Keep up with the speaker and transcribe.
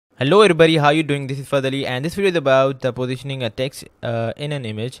Hello everybody, how you doing? This is Fadali and this video is about the positioning a text in an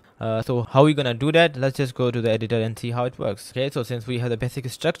image. So how we gonna do that? Let's just go to the editor and see how it works. Okay, so since we have the basic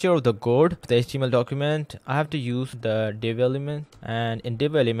structure of the code, the HTML document, I have to use the div element, and in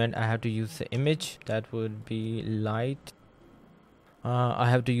div element I have to use the image. That would be light. I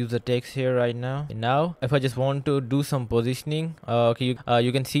have to use the text here right now. Now if I just want to do some positioning,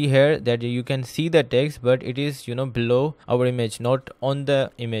 you can see here that you can see the text, but it is below our image, not on the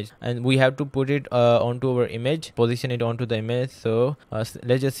image, and we have to put it onto our image, position it onto the image. So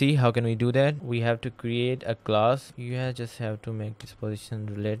let's just see how can we do that. We have to create a class. You just have to make this position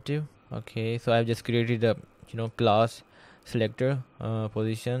relative. Okay, so I've just created a class selector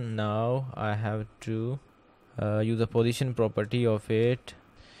position. Now I have to use the position property of it.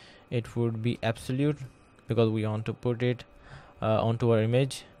 It would be absolute because we want to put it onto our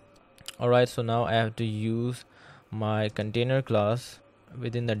image. Alright, so now I have to use my container class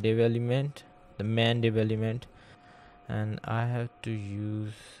within the div element, the main div element, and I have to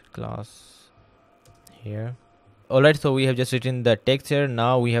use class here. Alright, so we have just written the text here.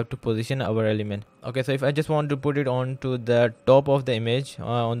 Now we have to position our element. Okay, so if I just want to put it onto the top of the image,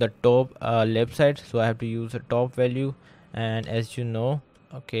 on the top left side, so I have to use a top value, and as you know,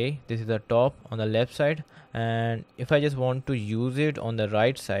 okay, this is the top on the left side, and if I just want to use it on the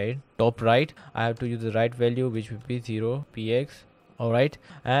right side, top right, I have to use the right value, which would be 0 px. Alright,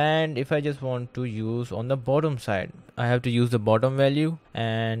 and if I just want to use on the bottom side, I have to use the bottom value,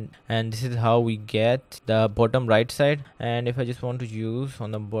 and this is how we get the bottom right side. And if I just want to use on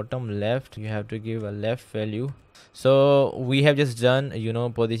the bottom left, you have to give a left value. So we have just done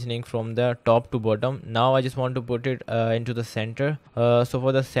positioning from the top to bottom. Now I just want to put it into the center. So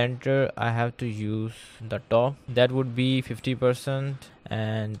for the center I have to use the top, that would be 50%,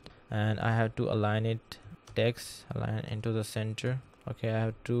 and I have to align it, text align into the center. Okay, I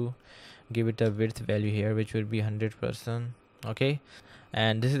have to give it a width value here, which will be 100%. Okay,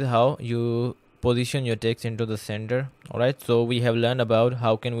 and this is how you position your text into the center. Alright, so we have learned about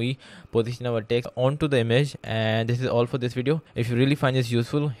how can we position our text onto the image, and this is all for this video. If you really find this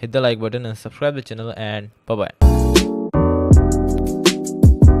useful, hit the like button and subscribe the channel, and bye bye.